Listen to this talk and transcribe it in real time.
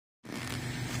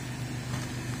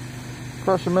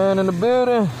Pressure Man in the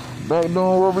building. Back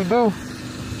doing what we do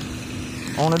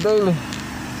on the daily.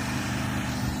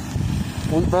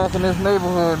 We back in this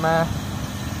neighborhood, man.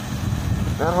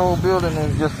 That whole building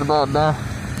is just about done.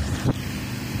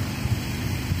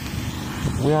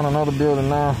 We on another building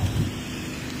now.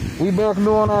 We back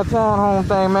doing our townhome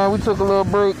thing, man. We took a little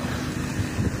break,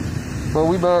 but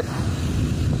we back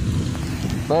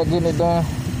getting it done.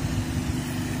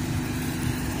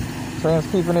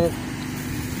 Trans keeping it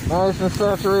nice and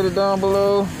saturated down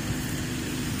below.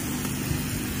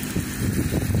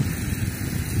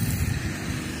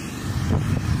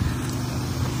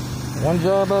 One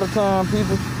job at a time,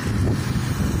 people.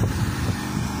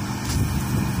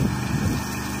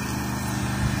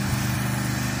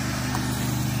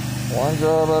 One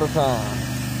job at a time.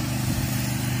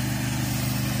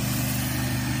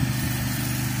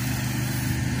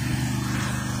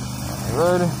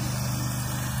 Alrighty.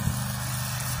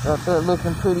 Got that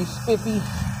looking pretty spiffy.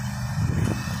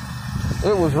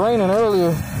 It was raining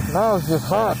earlier. Now it's just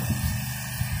hot.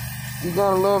 You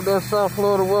gotta love that South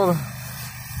Florida weather.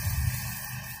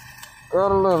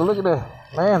 Gotta love it. Look at that.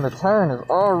 Man, the turn is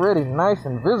already nice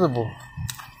and visible.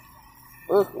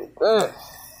 Look at that.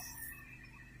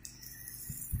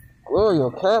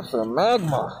 Gloria caps of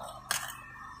magma.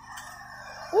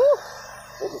 Woo!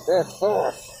 Look at that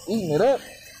sauce. Eating it up.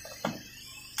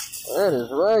 That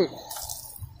is right.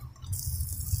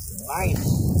 Nice.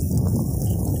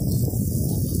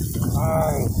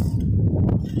 Nice.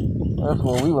 That's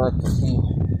what we like to see.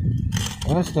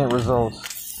 Instant results.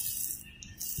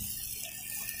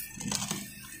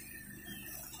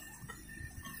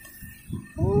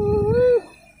 Woo-wee.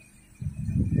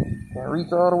 Can't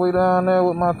reach all the way down there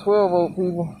with my 12-volt,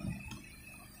 people.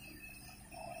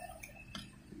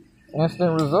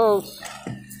 Instant results.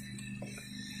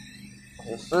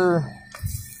 Yes, sir.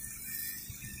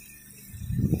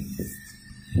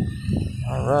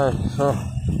 Alright, so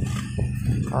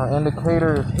our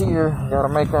indicator is here. We gotta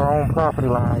make our own property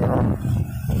line, y'all.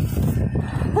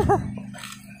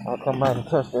 I'll come back and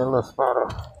touch that little spot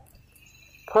up.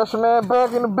 Pressure Man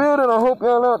back in the building. I hope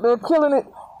y'all out there killing it.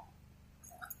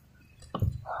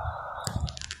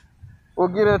 We'll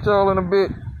get at y'all in a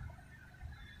bit.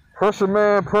 Pressure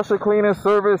Man, pressure cleaning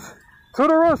service to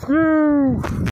the rescue.